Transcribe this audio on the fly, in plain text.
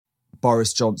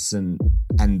Boris Johnson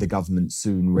and the government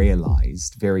soon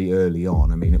realised very early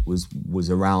on, I mean, it was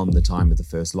around the time of the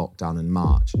first lockdown in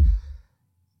March,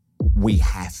 we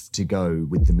have to go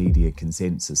with the media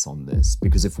consensus on this,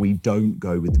 because if we don't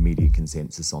go with the media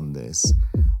consensus on this,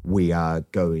 we are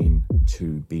going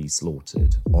to be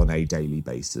slaughtered on a daily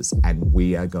basis, and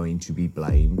we are going to be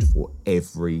blamed for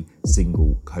every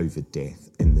single COVID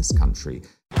death in this country.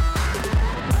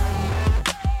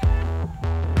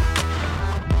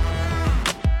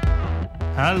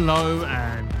 Hello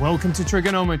and welcome to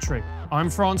Trigonometry. I'm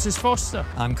Francis Foster.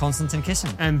 I'm Konstantin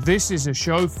Kisin. And this is a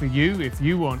show for you if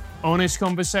you want honest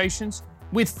conversations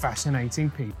with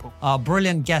fascinating people. Our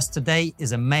brilliant guest today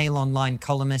is a Mail Online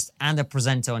columnist and a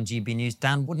presenter on GB News.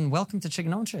 Dan Wootton, welcome to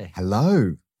Trigonometry.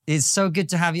 Hello. It's so good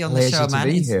to have you on Pleasure the show, man.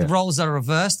 The roles are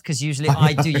reversed because usually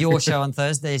I do your show on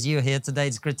Thursdays. You're here today.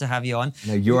 It's good to have you on.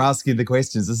 No, you're asking the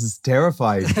questions. This is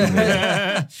terrifying for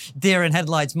me. Deer in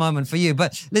headlights moment for you.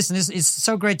 But listen, it's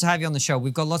so great to have you on the show.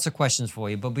 We've got lots of questions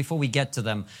for you. But before we get to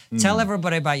them, tell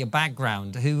everybody about your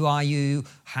background. Who are you?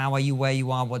 How are you where you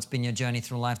are? What's been your journey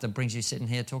through life that brings you sitting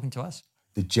here talking to us?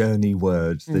 The journey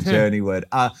word.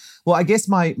 Well, I guess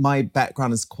my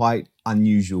background is quite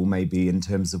unusual maybe in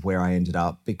terms of where I ended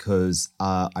up, because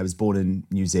I was born in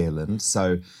New Zealand.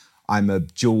 So I'm a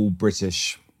dual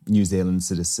British New Zealand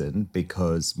citizen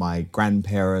because my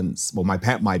grandparents, well, my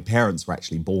parents were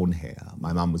actually born here.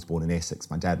 My mum was born in Essex.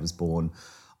 My dad was born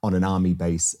on an army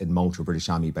base in Malta, a British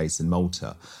army base in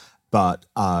Malta. But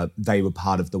they were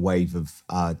part of the wave of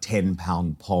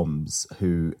 10-pound Poms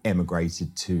who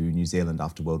emigrated to New Zealand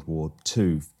after World War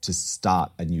II to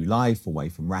start a new life away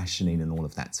from rationing and all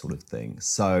of that sort of thing.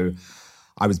 So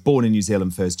I was born in New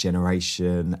Zealand, first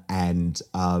generation, and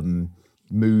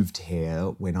moved here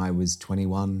when I was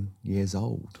 21 years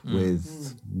old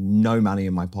with no money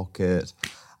in my pocket,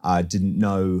 didn't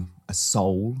know a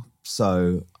soul.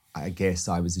 So I guess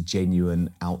I was a genuine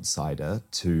outsider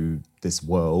to this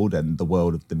world and the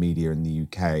world of the media in the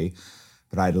UK.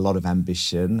 But I had a lot of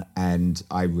ambition and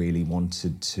I really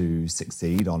wanted to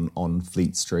succeed on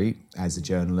Fleet Street as a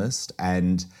journalist.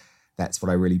 And that's what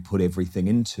I really put everything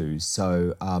into.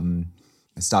 So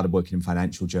I started working in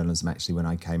financial journalism actually when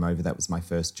I came over. That was my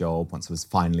first job. Once I was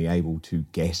finally able to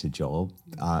get a job,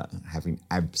 having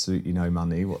absolutely no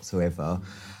money whatsoever.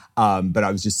 But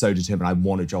I was just so determined. I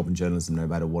want a job in journalism no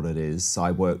matter what it is. So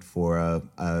I worked for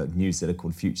a newsletter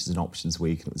called Futures and Options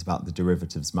Week, and it was about the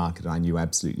derivatives market, and I knew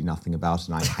absolutely nothing about it,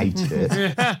 and I hated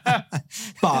it.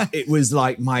 But it was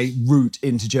like my route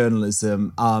into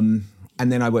journalism.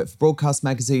 And then I worked for Broadcast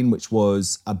Magazine, which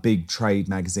was a big trade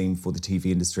magazine for the TV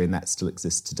industry, and that still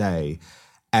exists today.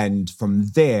 And from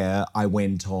there, I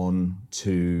went on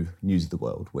to News of the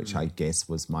World, which I guess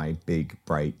was my big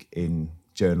break in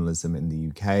journalism in the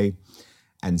UK.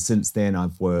 And since then,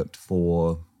 I've worked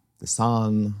for The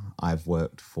Sun, I've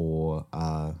worked for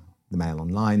the Mail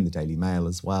Online, the Daily Mail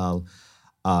as well.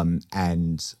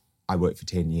 And I worked for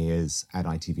 10 years at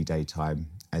ITV Daytime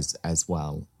as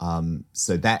well.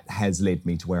 So that has led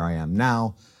me to where I am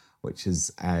now, which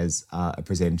is as a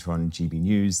presenter on GB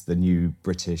News, the new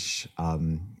British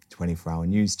 24-hour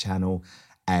news channel,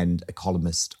 and a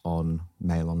columnist on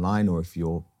Mail Online, or if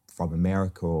you're from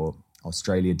America or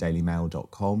Australia,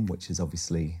 dailymail.com, which is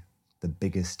obviously the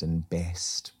biggest and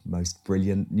best, most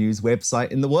brilliant news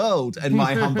website in the world, in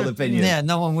my humble opinion. Yeah,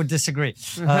 no one would disagree,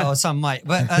 or some might.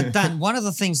 But Dan, one of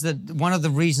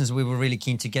the reasons we were really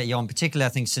keen to get you on, particularly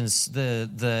I think since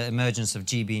the emergence of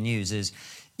GB News, is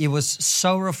it was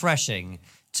so refreshing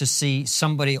to see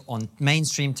somebody on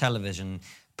mainstream television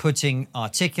putting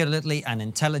articulately and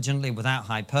intelligently, without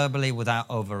hyperbole, without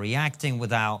overreacting,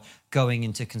 without going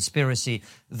into conspiracy,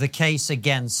 the case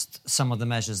against some of the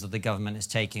measures that the government is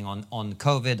taking on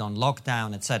COVID, on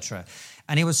lockdown, etc.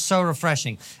 And it was so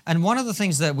refreshing. And one of the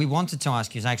things that we wanted to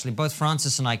ask you is actually, both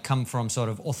Francis and I come from sort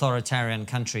of authoritarian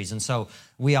countries, and so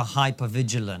we are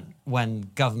hyper-vigilant when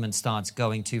government starts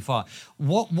going too far.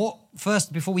 What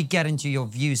first, before we get into your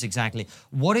views exactly,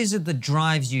 what is it that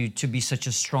drives you to be such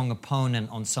a strong opponent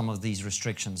on some of these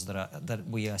restrictions that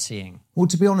we are seeing? Well,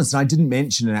 to be honest, I didn't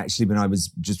mention it actually when I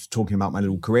was just talking about my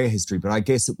little career history, but I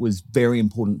guess it was very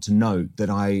important to note that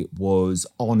I was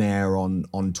on air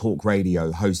on Talk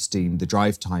Radio hosting the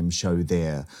Drive Time show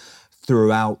there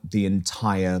throughout the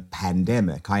entire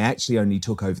pandemic. I actually only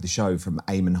took over the show from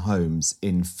Eamon Holmes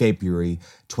in February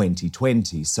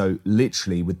 2020, so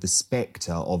literally with the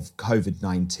spectre of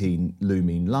COVID-19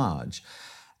 looming large.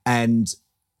 And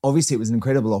obviously, it was an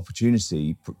incredible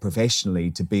opportunity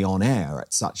professionally to be on air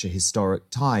at such a historic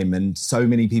time. And so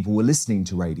many people were listening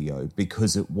to radio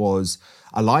because it was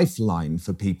a lifeline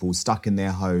for people stuck in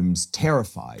their homes,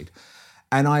 terrified.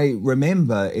 And I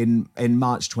remember in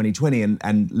March 2020,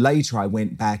 and later I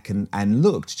went back and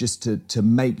looked just to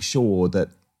make sure that,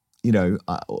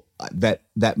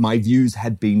 that my views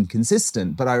had been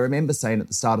consistent. But I remember saying at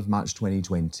the start of March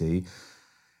 2020,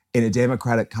 in a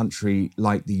democratic country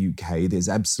like the UK, there's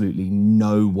absolutely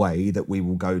no way that we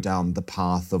will go down the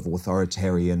path of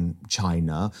authoritarian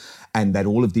China, and that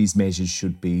all of these measures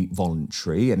should be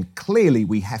voluntary. And clearly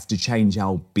we have to change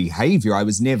our behaviour. I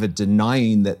was never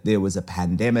denying that there was a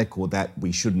pandemic or that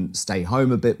we shouldn't stay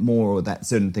home a bit more or that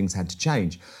certain things had to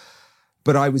change.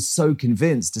 But I was so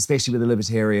convinced, especially with a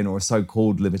libertarian or a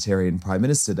so-called libertarian prime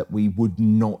minister, that we would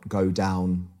not go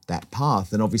down that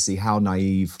path. And obviously how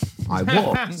naive I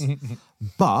was.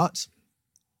 But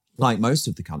like most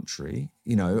of the country,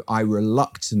 I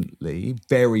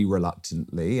very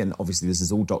reluctantly, and obviously this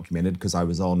is all documented because I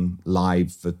was on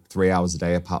live for 3 hours a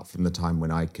day apart from the time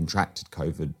when I contracted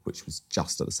COVID, which was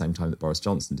just at the same time that Boris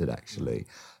Johnson did actually.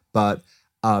 But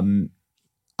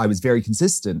I was very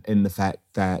consistent in the fact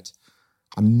that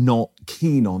I'm not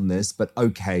keen on this, but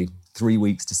okay, 3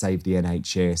 weeks to save the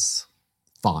NHS,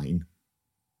 fine,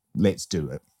 let's do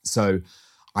it. So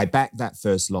I backed that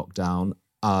first lockdown.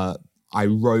 I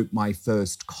wrote my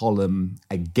first column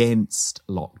against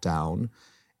lockdown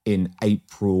in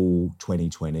April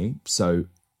 2020, so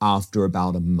after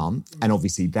about a month. And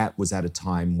obviously that was at a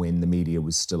time when the media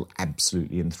was still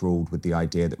absolutely enthralled with the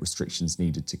idea that restrictions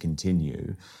needed to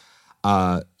continue.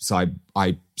 So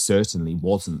I certainly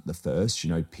wasn't the first.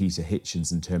 Peter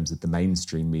Hitchens, in terms of the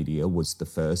mainstream media, was the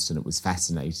first, and it was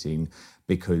fascinating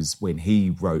because when he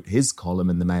wrote his column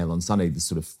in the Mail on Sunday, the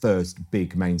sort of first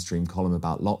big mainstream column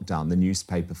about lockdown, the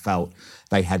newspaper felt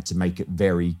they had to make it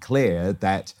very clear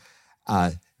that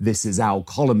this is our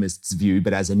columnist's view,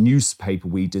 but as a newspaper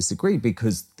we disagree,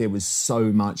 because there was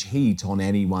so much heat on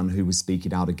anyone who was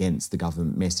speaking out against the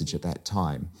government message at that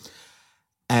time.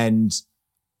 And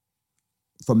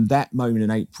from that moment in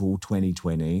April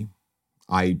 2020,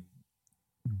 I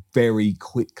very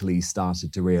quickly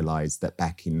started to realise that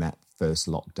backing that first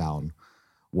lockdown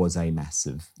was a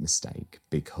massive mistake,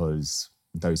 because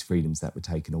those freedoms that were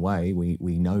taken away, we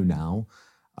know now,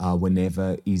 were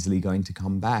never easily going to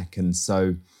come back. And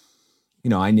so,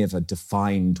 I never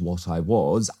defined what I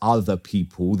was. Other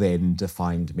people then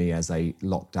defined me as a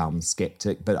lockdown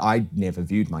skeptic, but I never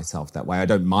viewed myself that way. I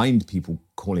don't mind people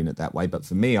calling it that way, but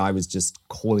for me, I was just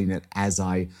calling it as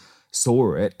I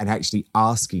saw it and actually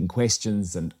asking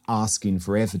questions and asking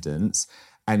for evidence.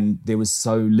 And there was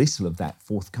so little of that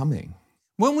forthcoming.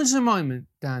 When was the moment,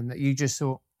 Dan, that you just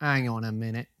thought, hang on a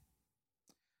minute?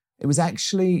 It was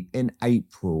actually in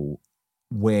April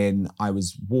when I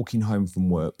was walking home from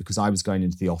work, because I was going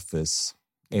into the office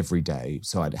every day.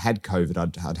 So I'd had COVID,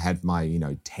 I'd had my,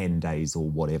 10 days or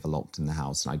whatever locked in the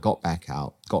house. And I got back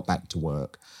to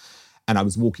work. And I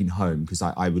was walking home because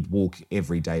I would walk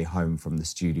every day home from the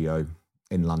studio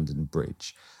in London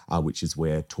Bridge, which is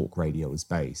where Talk Radio is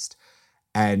based.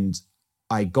 And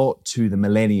I got to the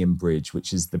Millennium Bridge,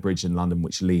 which is the bridge in London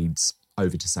which leads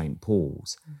over to St.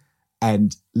 Paul's.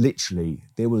 And literally,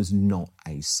 there was not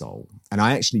a soul. And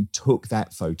I actually took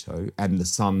that photo, and The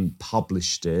Sun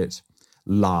published it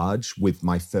large with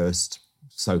my first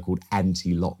so-called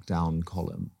anti-lockdown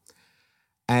column.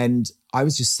 And I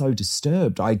was just so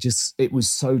disturbed. It was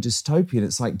so dystopian.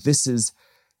 It's like, this is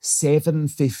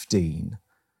 7:15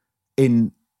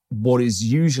 in what is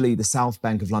usually the South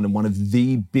Bank of London, one of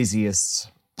the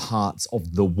busiest parts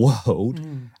of the world,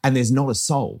 and there's not a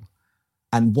soul.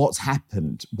 And what's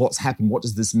happened? What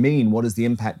does this mean? What is the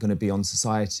impact going to be on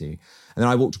society? And then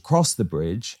I walked across the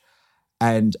bridge,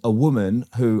 and a woman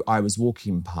who I was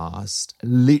walking past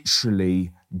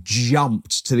literally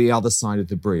jumped to the other side of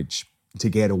the bridge to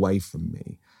get away from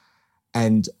me.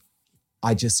 And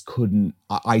I just couldn't.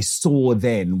 I saw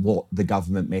then what the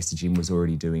government messaging was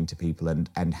already doing to people,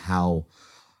 and how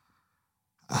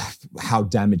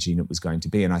damaging it was going to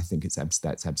be. And I think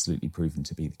that's absolutely proven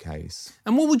to be the case.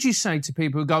 And what would you say to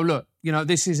people who go, look,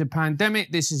 this is a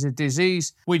pandemic, this is a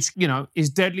disease which, is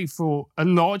deadly for a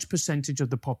large percentage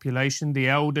of the population, the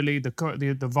elderly,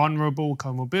 the vulnerable,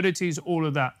 comorbidities, all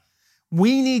of that.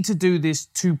 We need to do this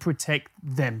to protect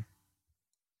them.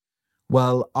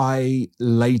 Well, I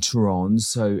later on,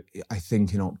 so I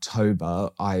think in October,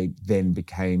 I then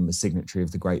became a signatory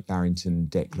of the Great Barrington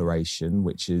Declaration,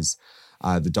 which is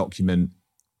the document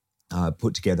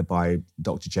put together by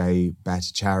Dr. Jay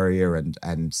Bhattacharya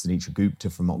and Sunitra Gupta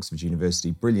from Oxford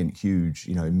University, brilliant, huge,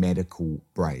 medical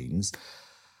brains,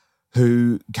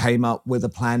 who came up with a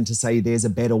plan to say there's a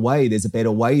better way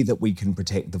that we can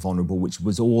protect the vulnerable, which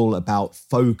was all about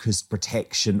focused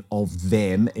protection of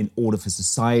them in order for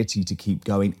society to keep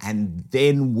going. And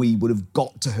then we would have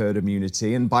got to herd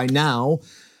immunity. And by now,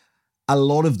 a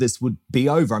lot of this would be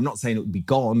over. I'm not saying it would be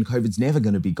gone. COVID's never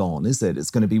going to be gone, is it?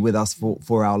 It's going to be with us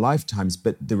for our lifetimes,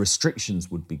 but the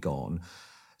restrictions would be gone.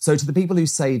 So to the people who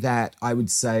say that, I would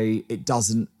say it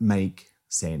doesn't make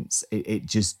sense. It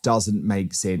just doesn't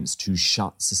make sense to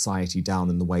shut society down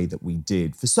in the way that we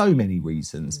did for so many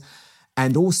reasons.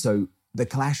 And also, the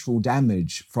collateral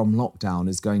damage from lockdown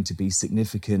is going to be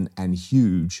significant and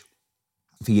huge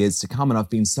for years to come. And I've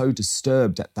been so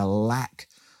disturbed at the lack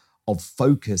of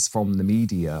focus from the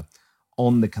media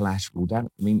on the collateral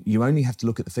damage. I mean, you only have to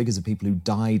look at the figures of people who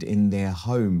died in their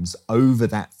homes over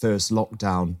that first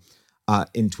lockdown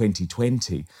in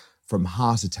 2020 from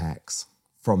heart attacks,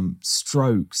 from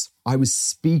strokes. I was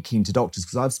speaking to doctors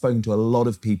because I've spoken to a lot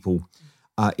of people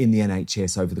in the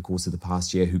NHS over the course of the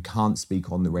past year who can't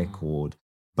speak on the record,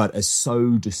 but are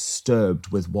so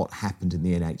disturbed with what happened in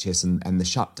the NHS and the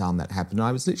shutdown that happened. And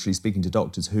I was literally speaking to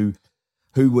doctors who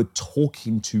were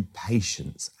talking to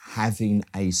patients having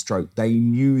a stroke. They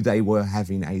knew they were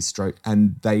having a stroke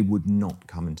and they would not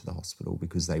come into the hospital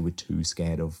because they were too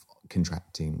scared of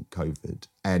contracting COVID.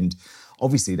 And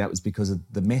obviously that was because of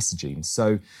the messaging.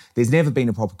 So there's never been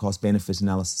a proper cost-benefit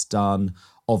analysis done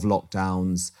of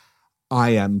lockdowns.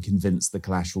 I am convinced the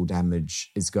collateral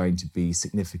damage is going to be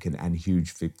significant and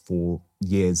huge for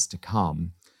years to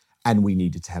come. And we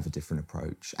needed to have a different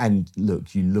approach. And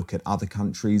look, you look at other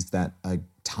countries that are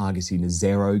targeting a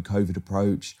zero COVID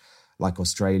approach, like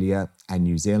Australia and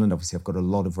New Zealand. Obviously, I've got a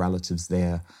lot of relatives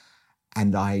there.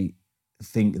 And I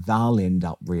think they'll end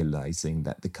up realising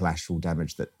that the collateral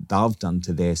damage that they've done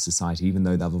to their society, even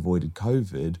though they've avoided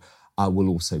COVID, will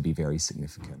also be very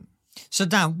significant. So,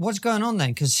 Dan, what's going on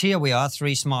then? Because here we are,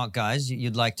 three smart guys,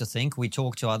 you'd like to think. We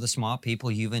talk to other smart people.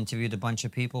 You've interviewed a bunch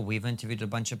of people. We've interviewed a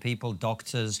bunch of people,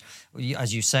 doctors.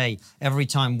 As you say, every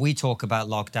time we talk about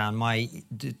lockdown, my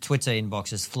Twitter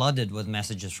inbox is flooded with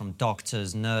messages from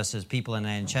doctors, nurses, people in the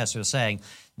NHS who are saying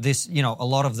this, a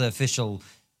lot of the official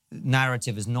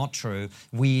narrative is not true.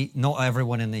 Not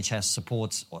everyone in the NHS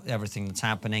supports everything that's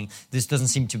happening. This doesn't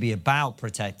seem to be about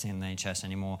protecting the NHS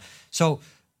anymore. So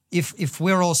if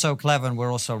we're all so clever and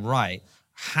we're also right,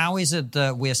 how is it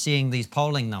that we're seeing these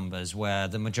polling numbers where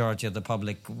the majority of the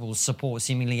public will support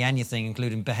seemingly anything,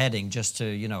 including beheading, just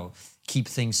to, keep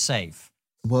things safe?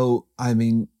 Well, I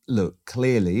mean, look,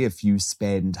 clearly if you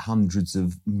spend hundreds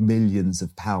of millions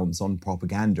of pounds on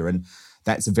propaganda, and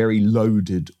that's a very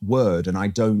loaded word, and I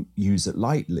don't use it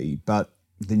lightly, but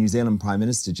the New Zealand Prime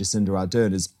Minister, Jacinda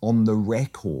Ardern, is on the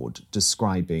record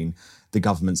describing the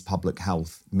government's public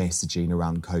health messaging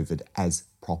around COVID as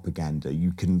propaganda.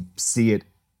 You can see it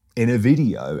in a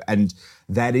video, and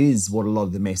that is what a lot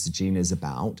of the messaging is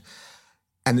about.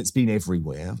 And it's been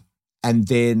everywhere. And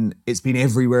then it's been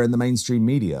everywhere in the mainstream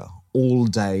media all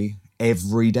day,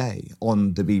 every day,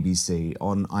 on the BBC,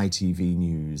 on ITV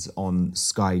News, on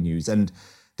Sky News. And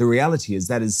the reality is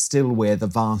that is still where the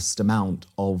vast amount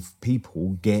of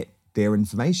people get their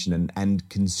information and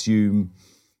consume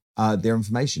their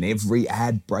information. Every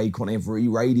ad break on every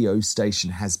radio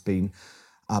station has been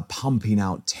pumping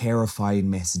out terrifying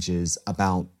messages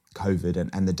about COVID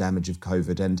and the damage of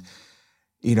COVID. And,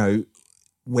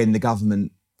 when the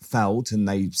government felt, and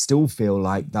they still feel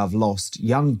like they've lost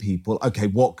young people, okay,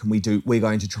 what can we do? We're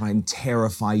going to try and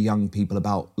terrify young people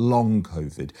about long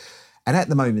COVID. And at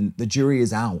the moment, the jury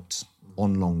is out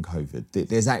on long COVID.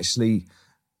 There's actually,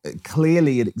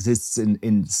 clearly it exists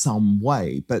in some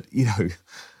way, but,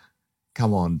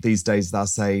 come on, these days they're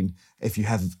saying if you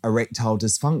have erectile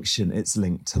dysfunction, it's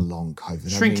linked to long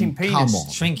COVID. Shrinking penis. Come on.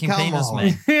 Shrinking penis,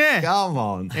 mate. Yeah. Come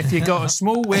on. If you've got a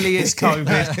small willy, it's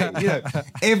COVID.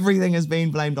 Everything has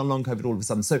been blamed on long COVID all of a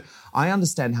sudden. So I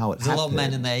understand how it happened. There's a lot of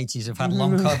men in the 80s who've had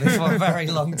long COVID for a very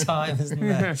long time, isn't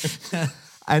there?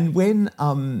 And when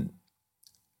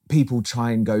people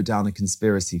try and go down a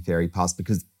conspiracy theory path,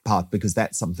 because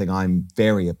that's something I'm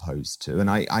very opposed to, and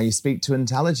I speak to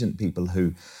intelligent people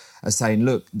who are saying,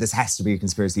 look, this has to be a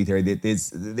conspiracy theory.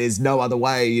 There's no other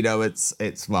way.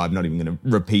 It's well, I'm not even going to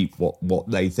repeat what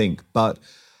they think, but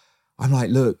I'm like,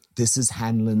 look, this is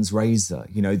Hanlon's razor.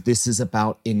 This is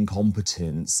about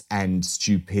incompetence and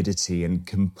stupidity and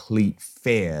complete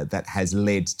fear that has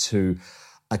led to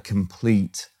a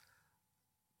complete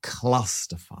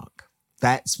clusterfuck.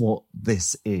 That's what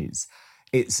this is.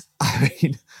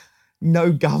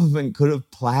 No government could have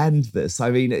planned this.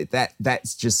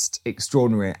 That's just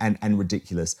extraordinary and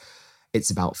ridiculous.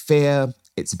 It's about fear.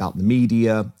 it's about the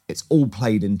media, it's all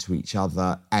played into each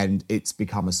other, and it's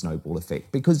become a snowball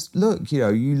effect. Because look,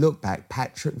 you look back,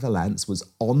 Patrick Vallance was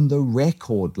on the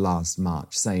record last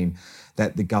March saying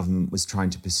that the government was trying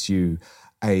to pursue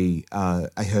a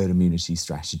herd immunity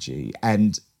strategy.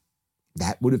 And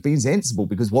that would have been sensible,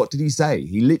 because what did he say?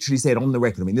 He literally said on the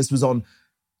record, this was on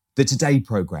the Today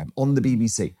programme on the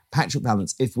BBC, Patrick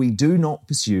Vallance, if we do not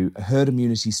pursue a herd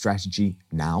immunity strategy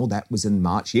now, that was in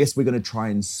March, yes, we're going to try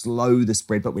and slow the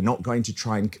spread, but we're not going to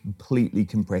try and completely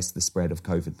compress the spread of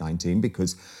COVID-19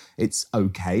 because it's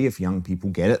okay if young people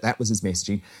get it. That was his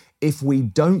messaging. If we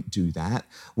don't do that,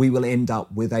 we will end up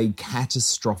with a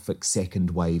catastrophic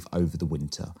second wave over the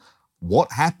winter.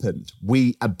 What happened?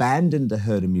 We abandoned the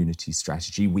herd immunity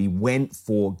strategy. We went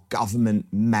for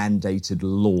government-mandated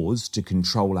laws to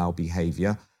control our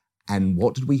behaviour. And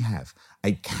what did we have?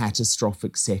 A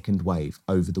catastrophic second wave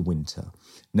over the winter.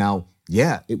 Now,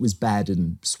 yeah, it was bad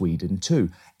in Sweden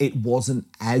too. It wasn't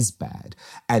as bad.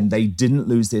 And they didn't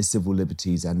lose their civil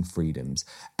liberties and freedoms.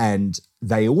 And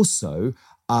they also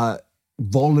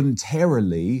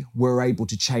voluntarily were able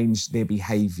to change their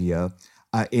behaviour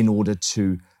in order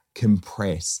to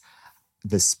compress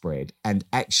the spread. And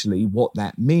actually what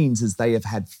that means is they have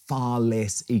had far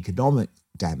less economic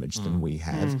damage than we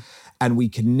have. And we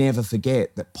can never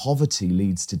forget that poverty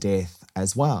leads to death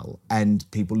as well. And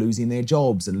people losing their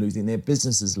jobs and losing their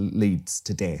businesses leads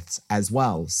to deaths as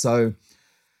well. So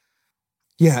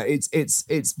yeah,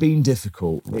 it's been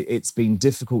difficult. It's been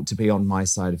difficult to be on my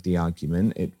side of the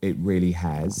argument. It really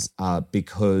has,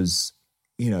 because,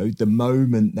 the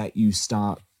moment that you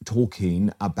start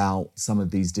talking about some of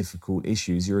these difficult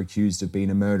issues, you're accused of being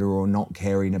a murderer or not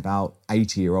caring about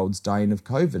 80-year-olds dying of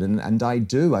COVID. And I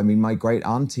do. My great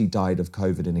auntie died of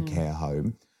COVID in a care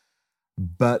home,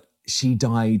 but she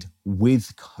died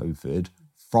with COVID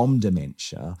from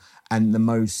dementia. And the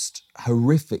most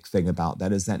horrific thing about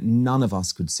that is that none of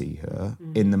us could see her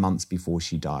in the months before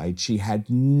she died. She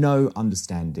had no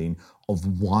understanding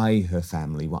of why her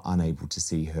family were unable to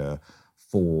see her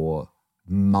for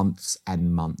months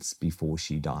and months before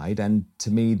she died. And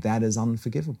to me, that is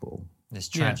unforgivable. It's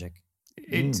tragic.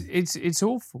 Yeah. It's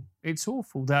awful. It's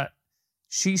awful that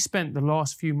she spent the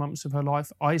last few months of her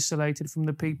life isolated from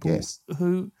the people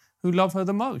who love her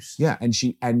the most. Yeah, and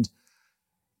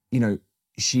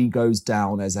she goes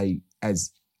down as a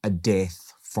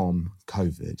death from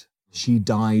COVID. She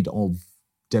died of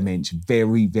dementia,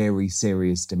 very, very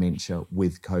serious dementia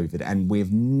with COVID. And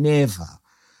we've never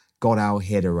got our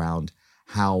head around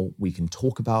how we can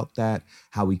talk about that,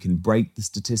 how we can break the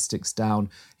statistics down.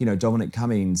 Dominic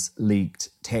Cummings leaked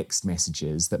text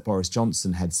messages that Boris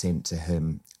Johnson had sent to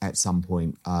him at some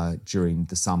point during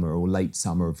the summer or late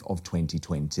summer of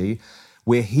 2020,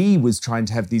 where he was trying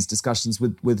to have these discussions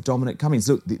with Dominic Cummings.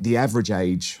 Look, the average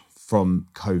age from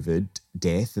COVID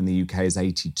death in the UK is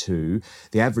 82.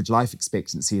 The average life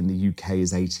expectancy in the UK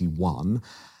is 81.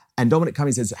 And Dominic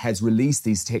Cummings has released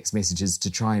these text messages to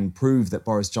try and prove that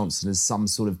Boris Johnson is some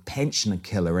sort of pensioner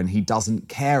killer and he doesn't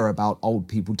care about old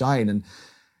people dying. And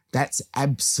that's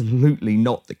absolutely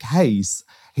not the case.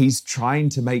 He's trying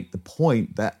to make the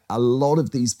point that a lot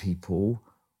of these people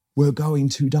were going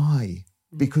to die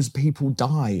because people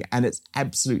die. And it's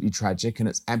absolutely tragic and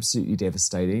it's absolutely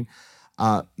devastating.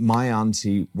 My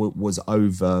auntie was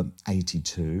over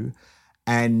 82,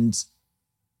 and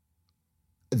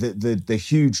the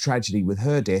huge tragedy with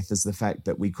her death is the fact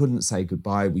that we couldn't say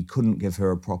goodbye, we couldn't give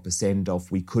her a proper send-off,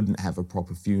 we couldn't have a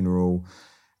proper funeral.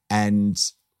 And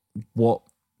what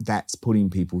that's putting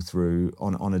people through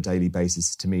on a daily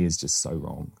basis, to me, is just so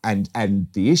wrong. And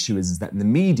the issue is that the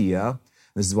media,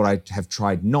 this is what I have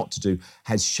tried not to do,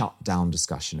 has shut down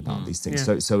discussion about these things.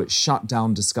 Yeah. So it's shut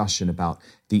down discussion about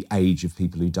the age of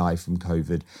people who die from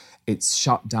COVID. It's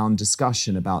shut down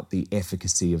discussion about the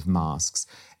efficacy of masks.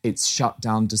 It's shut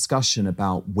down discussion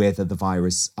about whether the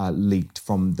virus leaked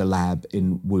from the lab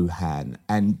in Wuhan.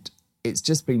 And it's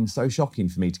just been so shocking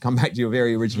for me, to come back to your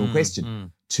very original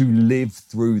question, to live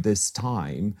through this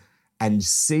time and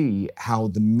see how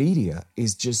the media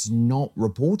is just not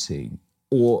reporting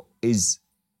or is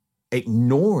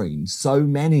ignoring so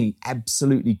many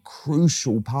absolutely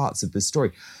crucial parts of the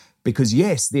story. Because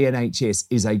yes, the NHS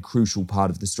is a crucial part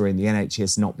of the story, and the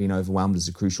NHS not being overwhelmed is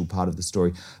a crucial part of the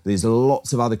story. There's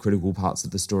lots of other critical parts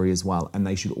of the story as well, and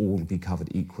they should all be covered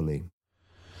equally.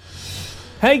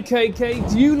 Hey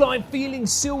KK, do you like feeling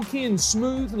silky and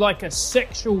smooth like a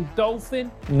sexual dolphin?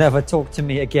 Never talk to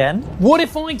me again. What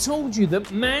if I told you that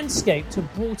Manscaped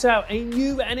have brought out a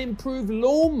new and improved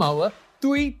lawnmower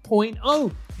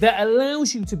 3.0 that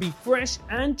allows you to be fresh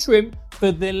and trim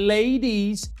for the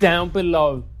ladies down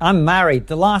below. I'm married.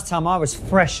 The last time I was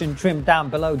fresh and trimmed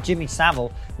down below, Jimmy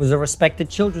Savile was a respected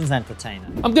children's entertainer.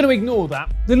 I'm going to ignore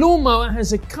that. The lawnmower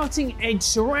has a cutting-edge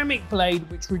ceramic blade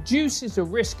which reduces the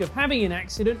risk of having an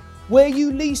accident where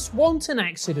you least want an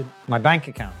accident. My bank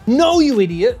account. No, you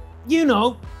idiot. You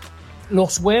know,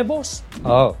 los huevos.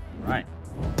 Oh, right.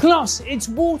 Plus, it's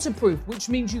waterproof, which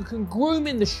means you can groom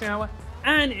in the shower,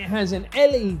 and it has an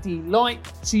LED light,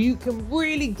 so you can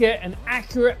really get an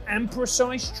accurate and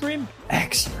precise trim.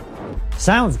 Excellent.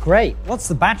 Sounds great. What's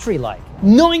the battery like?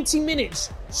 90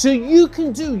 minutes, so you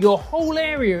can do your whole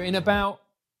area in about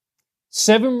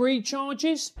 7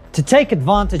 recharges. To take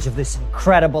advantage of this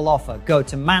incredible offer, go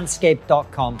to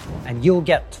manscaped.com and you'll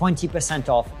get 20%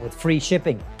 off with free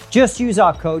shipping. Just use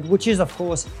our code, which is of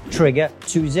course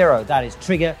Trigger20. That is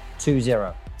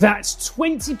Trigger20. That's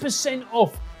 20%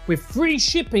 off with free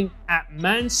shipping at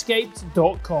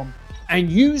manscaped.com. And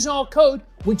use our code,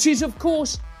 which is of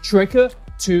course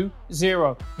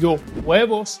Trigger20. Your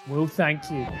huevos will thank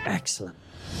you. Excellent.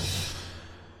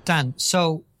 Dan,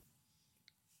 so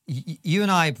you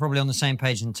and I are probably on the same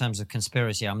page in terms of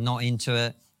conspiracy. I'm not into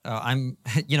it.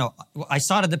 I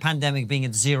started the pandemic being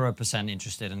at 0%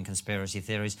 interested in conspiracy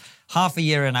theories. Half a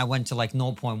year and I went to like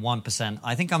 0.1%.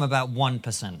 I think I'm about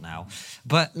 1% now.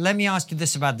 But let me ask you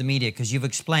this about the media, because you've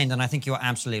explained, and I think you're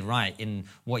absolutely right in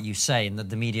what you say, in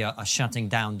that the media are shutting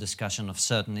down discussion of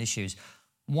certain issues.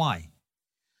 Why?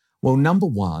 Well, number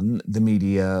one, the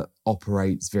media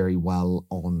operates very well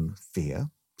on fear.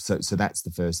 So that's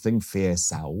the first thing. Fear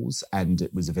sells, and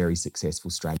it was a very successful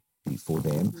strategy for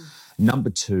them. Number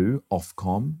two,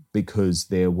 Ofcom, because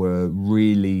there were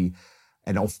really,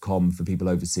 and Ofcom for people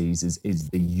overseas is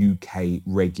the UK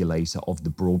regulator of the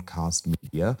broadcast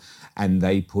media, and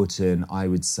they put in, I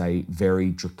would say, very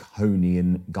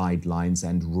draconian guidelines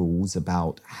and rules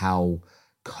about how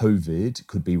COVID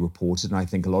could be reported. And I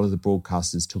think a lot of the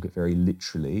broadcasters took it very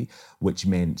literally, which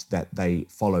meant that they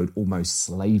followed almost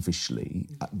slavishly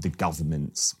the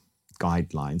government's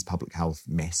guidelines, public health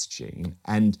messaging.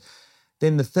 And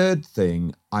then the third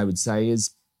thing I would say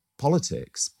is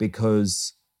politics,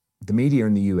 because the media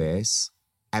in the US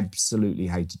absolutely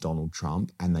hated Donald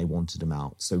Trump and they wanted him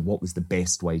out. So what was the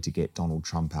best way to get Donald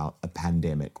Trump out? A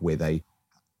pandemic where they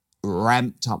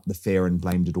ramped up the fear and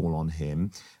blamed it all on him.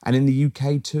 And in the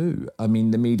UK too, I mean,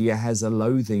 the media has a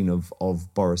loathing of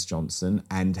Boris Johnson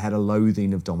and had a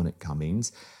loathing of Dominic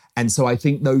Cummings. And so I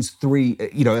think those three,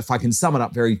 if I can sum it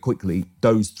up very quickly,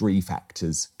 those three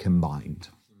factors combined.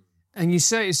 And you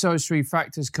say it's those three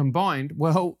factors combined.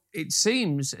 Well, it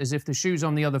seems as if the shoe's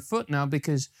on the other foot now,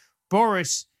 because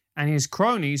Boris and his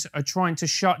cronies are trying to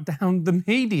shut down the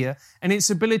media and its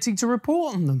ability to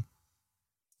report on them.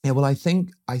 Yeah, well, I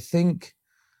think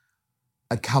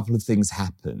a couple of things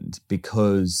happened,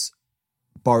 because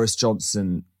Boris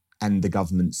Johnson and the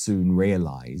government soon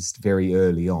realised very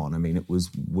early on, I mean, it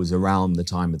was around the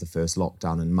time of the first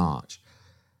lockdown in March,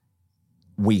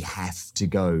 we have to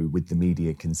go with the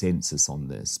media consensus on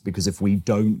this, because if we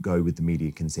don't go with the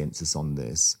media consensus on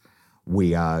this,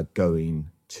 we are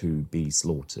going to be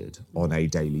slaughtered on a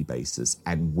daily basis,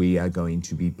 and we are going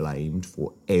to be blamed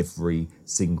for every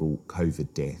single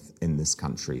COVID death in this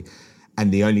country.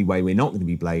 And the only way we're not going to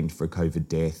be blamed for a COVID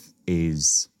death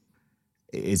is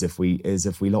if we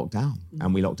lock down,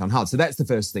 and we lock down hard. So that's the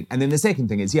first thing. And then the second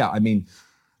thing is,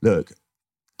 look,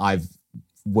 I've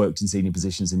worked in senior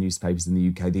positions in newspapers in the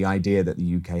UK. The idea that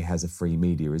the UK has a free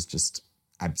media is just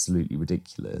absolutely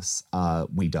ridiculous.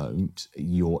 We don't.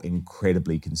 You're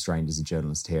incredibly constrained as a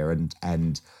journalist here,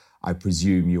 and I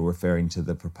presume you're referring to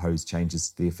the proposed changes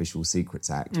to the Official Secrets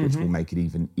Act, which will make it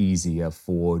even easier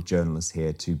for journalists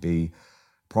here to be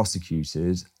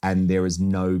prosecuted, and there is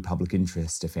no public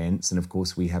interest defence, and of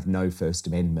course we have no First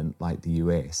Amendment like the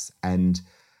US, and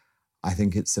I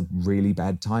think it's a really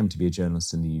bad time to be a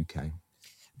journalist in the UK.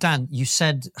 Dan, you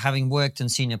said, having worked in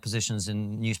senior positions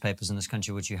in newspapers in this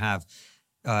country, which you have,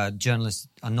 journalists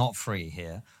are not free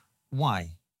here.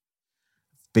 Why?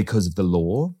 Because of the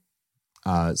law.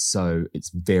 So it's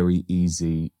very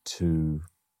easy to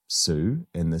sue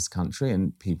in this country,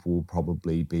 and people will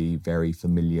probably be very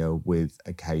familiar with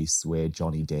a case where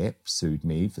Johnny Depp sued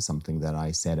me for something that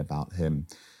I said about him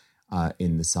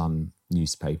in the Sun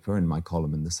newspaper, in my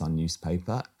column in the Sun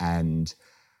newspaper, and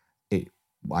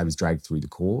I was dragged through the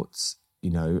courts.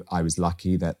 I was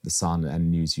lucky that the Sun and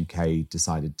News UK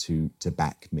decided to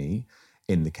back me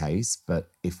in the case,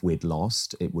 but if we'd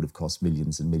lost, it would have cost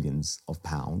millions and millions of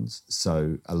pounds.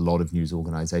 So a lot of news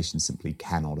organisations simply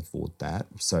cannot afford that.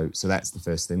 So that's the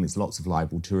first thing. There's lots of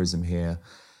libel tourism here.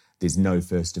 There's no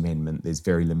First Amendment. There's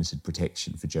very limited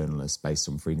protection for journalists based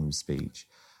on freedom of speech.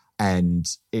 And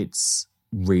it's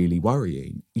really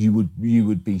worrying. You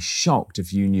would be shocked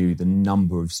if you knew the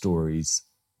number of stories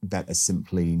that are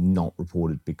simply not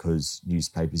reported because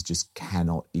newspapers just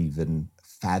cannot even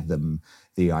fathom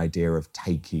the idea of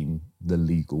taking the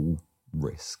legal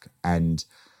risk. And,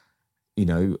 you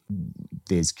know,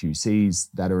 there's QCs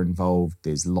that are involved.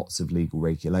 There's lots of legal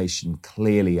regulation.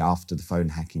 Clearly, after the phone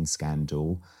hacking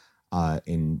scandal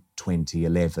in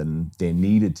 2011, there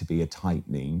needed to be a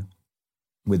tightening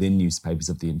within newspapers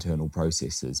of the internal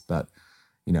processes. But,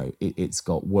 you know, it's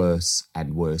got worse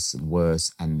and worse and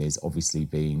worse. And there's obviously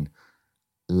been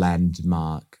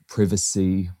landmark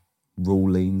privacy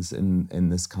rulings in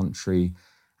this country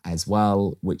as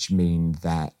well, which mean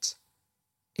that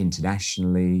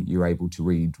internationally you're able to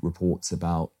read reports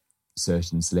about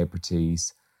certain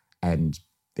celebrities and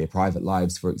their private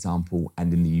lives, for example,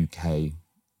 and in the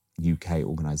UK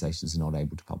organisations are not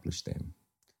able to publish them.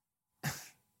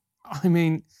 I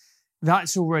mean,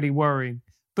 that's already worrying.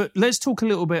 But let's talk a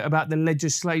little bit about the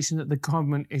legislation that the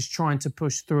government is trying to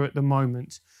push through at the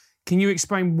moment. Can you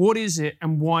explain what is it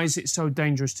and why is it so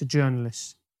dangerous to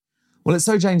journalists? Well, it's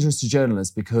so dangerous to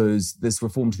journalists because this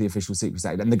reform to the Official Secrets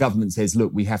Act, and the government says,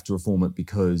 look, we have to reform it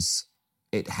because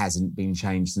it hasn't been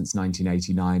changed since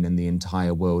 1989 and the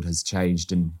entire world has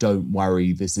changed, and don't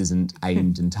worry, this isn't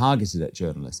aimed and targeted at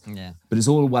journalists. Yeah. But it's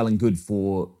all well and good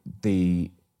for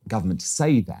the government to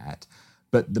say that.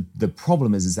 But the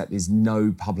problem is that there's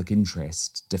no public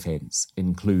interest defence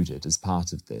included as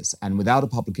part of this. And without a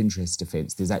public interest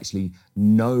defence, there's actually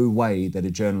no way that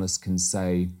a journalist can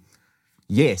say,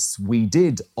 yes, we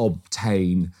did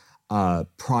obtain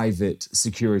private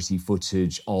security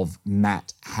footage of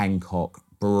Matt Hancock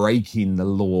breaking the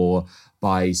law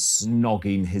by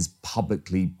snogging his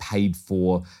publicly paid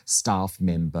for staff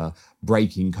member,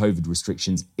 breaking COVID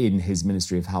restrictions in his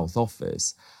Ministry of Health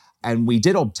office. And we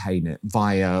did obtain it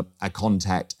via a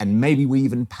contact, and maybe we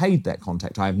even paid that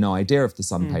contact. I have no idea if the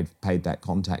Sun paid that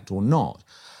contact or not.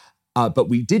 But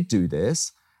we did do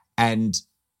this, and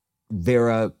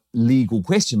there are legal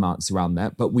question marks around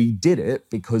that, but we did it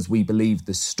because we believed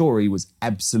the story was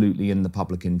absolutely in the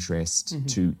public interest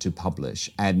to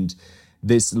publish. And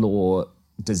this law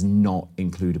does not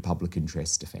include a public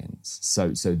interest defence.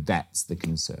 So that's the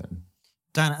concern.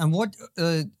 Dan, and what,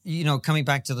 coming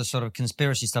back to the sort of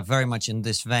conspiracy stuff very much in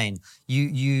this vein,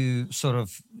 you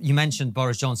mentioned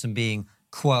Boris Johnson being,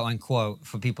 quote unquote,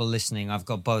 for people listening, I've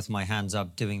got both my hands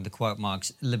up doing the quote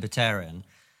marks, libertarian.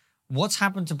 What's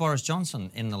happened to Boris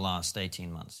Johnson in the last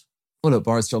 18 months? Well, look,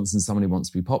 Boris Johnson's someone who wants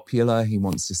to be popular. He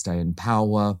wants to stay in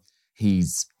power.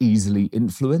 He's easily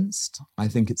influenced, I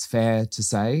think it's fair to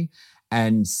say.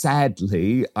 And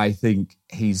sadly, I think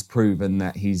he's proven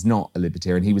that he's not a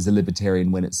libertarian. He was a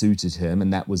libertarian when it suited him,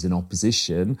 and that was in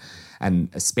opposition, and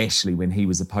especially when he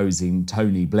was opposing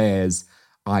Tony Blair's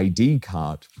ID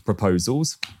card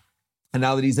proposals. And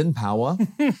now that he's in power,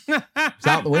 it's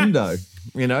out the window,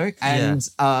 you know? And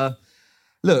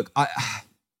look,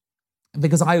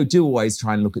 because I do always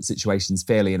try and look at situations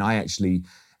fairly, and I actually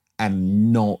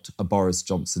am not a Boris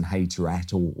Johnson hater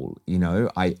at all. You know,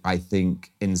 I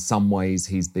think in some ways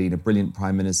he's been a brilliant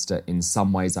prime minister. In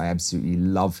some ways, I absolutely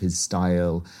love his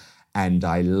style, and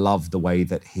I love the way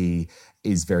that he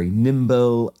is very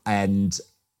nimble. And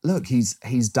look, he's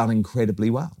done incredibly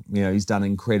well. You know, he's done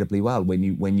incredibly well when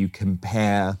you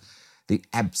compare the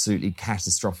absolutely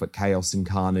catastrophic chaos and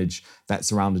carnage that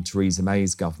surrounded Theresa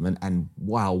May's government. And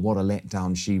wow, what a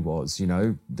letdown she was. You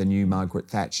know, the new Margaret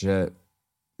Thatcher,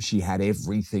 she had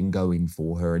everything going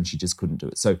for her and she just couldn't do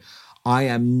it. So I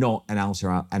am not an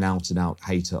out-and-out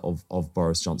hater of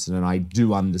Boris Johnson. And I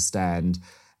do understand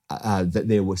that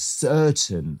there were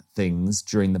certain things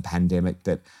during the pandemic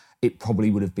that it probably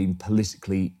would have been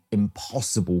politically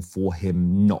impossible for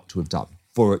him not to have done.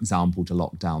 For example, to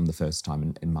lock down the first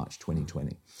time in March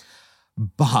 2020.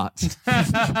 But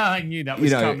I knew that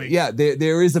was coming. Yeah,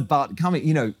 there is a but coming.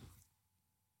 You know,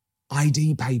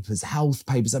 ID papers, health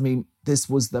papers. I mean, this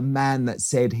was the man that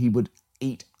said he would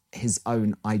eat his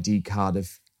own ID card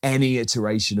if any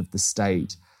iteration of the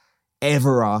state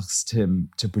ever asked him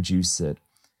to produce it.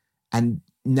 And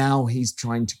now he's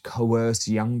trying to coerce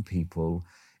young people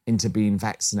into being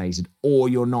vaccinated, or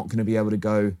you're not going to be able to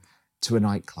go to a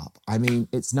nightclub. I mean,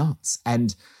 it's nuts.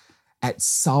 And at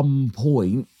some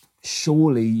point,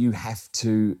 surely you have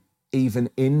to, even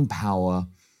in power,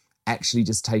 actually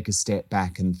just take a step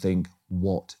back and think,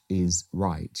 what is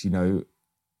right? You know,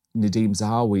 Nadeem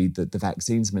Zahawi, the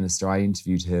vaccines minister, I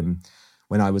interviewed him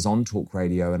when I was on Talk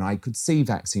Radio, and I could see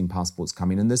vaccine passports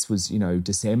coming. And this was, you know,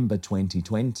 December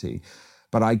 2020.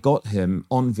 But I got him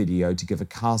on video to give a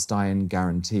cast iron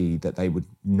guarantee that they would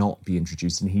not be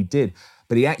introduced, and he did.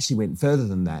 But he actually went further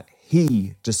than that.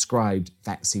 He described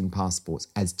vaccine passports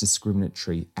as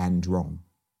discriminatory and wrong.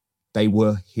 They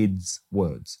were his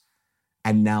words.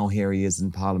 And now here he is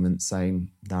in Parliament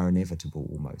saying they're inevitable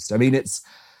almost. I mean, it's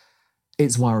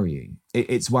worrying.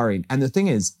 It's worrying. And the thing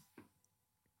is,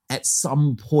 at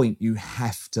some point, you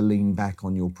have to lean back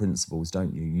on your principles,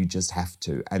 don't you? You just have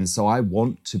to. And so I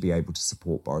want to be able to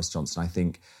support Boris Johnson. I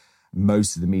think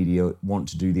most of the media want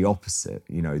to do the opposite.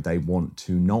 You know, they want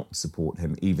to not support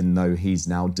him, even though he's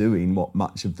now doing what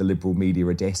much of the liberal media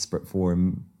are desperate for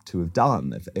him to have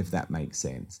done, if that makes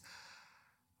sense.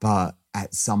 But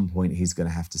at some point, he's going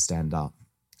to have to stand up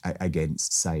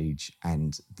against Sage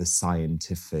and the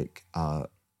scientific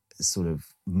sort of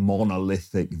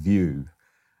monolithic view,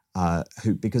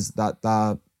 because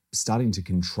they're starting to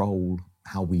control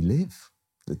how we live.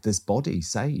 This body,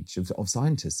 Sage, of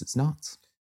scientists, it's nuts.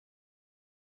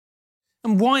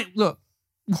 And why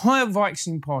are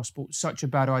vaccine passports such a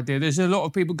bad idea? There's a lot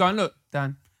of people going, look,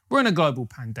 Dan, we're in a global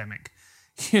pandemic.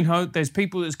 You know, there's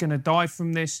people that's going to die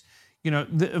from this. You know,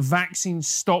 the vaccines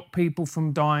stop people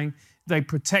from dying. They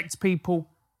protect people.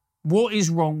 What is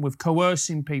wrong with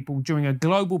coercing people during a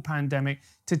global pandemic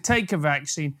to take a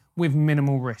vaccine with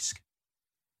minimal risk?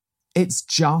 It's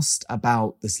just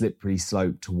about the slippery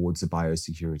slope towards a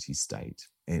biosecurity state,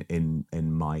 in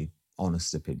my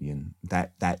honest opinion.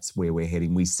 That's where we're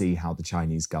heading. We see how the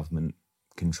Chinese government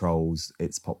controls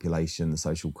its population, the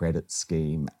social credit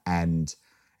scheme, and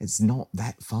it's not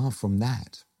that far from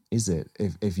that, is it?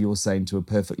 If you're saying to a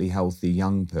perfectly healthy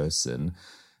young person,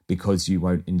 because you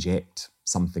won't inject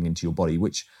something into your body,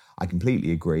 which I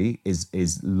completely agree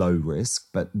is low risk,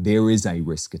 but there is a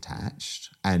risk attached,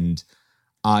 and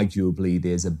arguably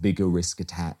there's a bigger risk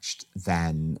attached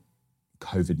than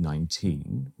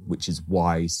COVID-19, which is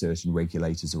why certain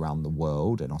regulators around the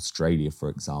world, in Australia, for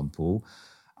example,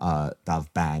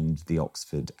 they've banned the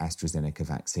Oxford AstraZeneca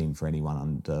vaccine for anyone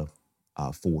under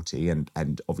 40,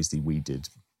 and obviously we did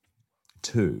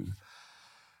too.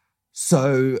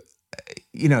 So,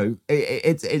 you know,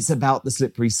 it's about the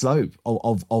slippery slope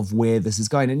of where this is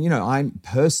going. And, you know,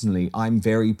 I'm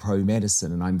very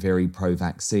pro-medicine and I'm very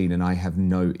pro-vaccine, and I have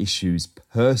no issues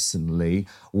personally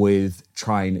with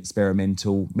trying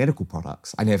experimental medical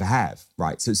products. I never have,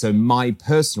 right? So my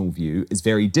personal view is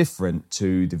very different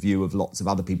to the view of lots of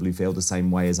other people who feel the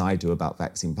same way as I do about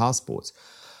vaccine passports.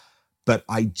 But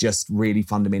I just really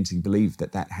fundamentally believe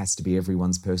that has to be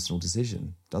everyone's personal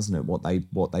decision, doesn't it? What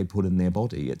they put in their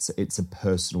body. It's a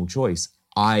personal choice.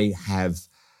 I have,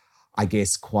 I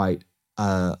guess,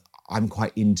 I'm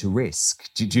quite into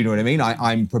risk. Do you know what I mean?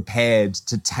 I'm prepared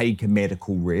to take a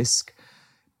medical risk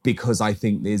because I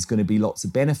think there's going to be lots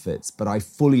of benefits. But I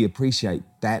fully appreciate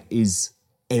that is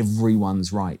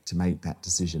everyone's right to make that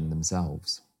decision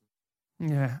themselves.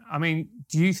 Yeah. I mean,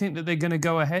 do you think that they're going to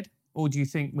go ahead? Or do you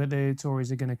think that the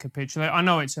Tories are going to capitulate? I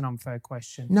know it's an unfair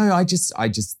question. No, I just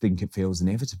think it feels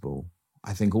inevitable.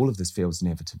 I think all of this feels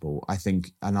inevitable. I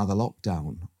think another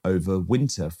lockdown over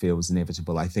winter feels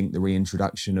inevitable. I think the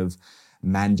reintroduction of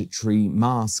mandatory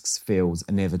masks feels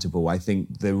inevitable. I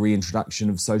think the reintroduction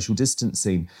of social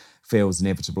distancing feels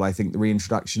inevitable. I think the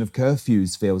reintroduction of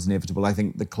curfews feels inevitable. I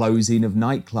think the closing of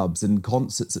nightclubs and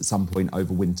concerts at some point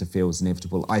over winter feels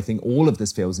inevitable. I think all of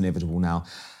this feels inevitable now.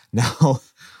 Now,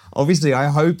 obviously, I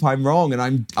hope I'm wrong,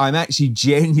 and I'm actually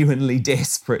genuinely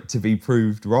desperate to be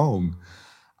proved wrong.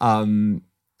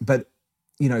 But,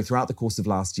 you know, throughout the course of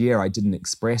last year, I didn't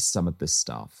express some of this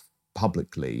stuff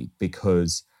publicly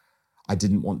because I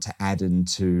didn't want to add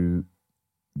into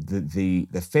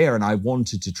the fear, and I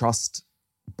wanted to trust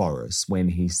Boris when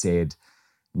he said,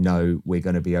 no, we're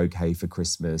going to be okay for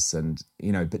Christmas. And,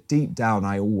 you know, but deep down,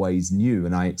 I always knew,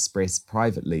 and I expressed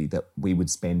privately, that we would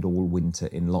spend all winter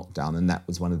in lockdown. And that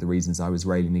was one of the reasons I was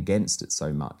railing against it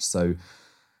so much. So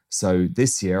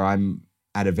this year I'm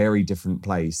at a very different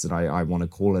place, and I want to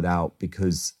call it out,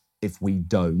 because if we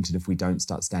don't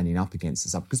start standing up against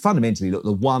this, because fundamentally, look,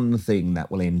 the one thing that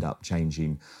will end up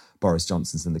changing Boris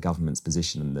Johnson's and the government's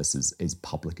position in this is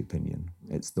public opinion.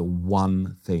 It's the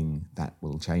one thing that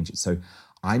will change it. So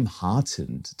I'm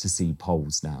heartened to see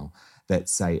polls now that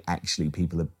say actually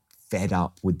people are fed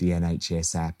up with the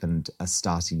NHS app and are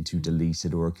starting to delete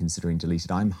it or are considering delete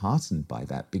it. I'm heartened by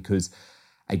that because,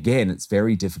 again, it's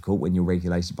very difficult when you're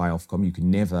regulated by Ofcom. You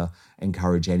can never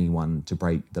encourage anyone to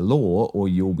break the law or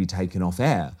you'll be taken off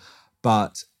air.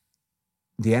 But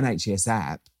the NHS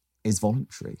app is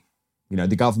voluntary. You know,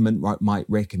 the government might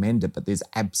recommend it, but there's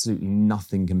absolutely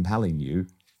nothing compelling you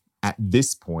at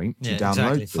this point to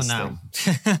download this for now.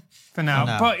 thing. For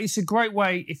now. But it's a great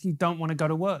way if you don't want to go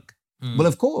to work. Well,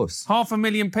 of course.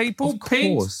 500,000 people, Of pigs,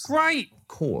 course. great. Of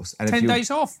course. And 10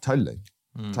 days off. Totally.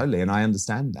 Totally. And I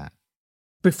understand that.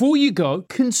 Before you go,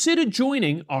 consider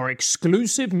joining our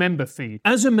exclusive member feed.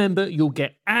 As a member, you'll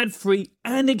get ad-free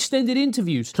and extended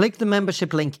interviews. Click the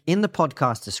membership link in the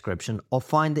podcast description or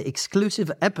find the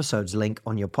exclusive episodes link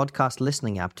on your podcast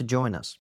listening app to join us.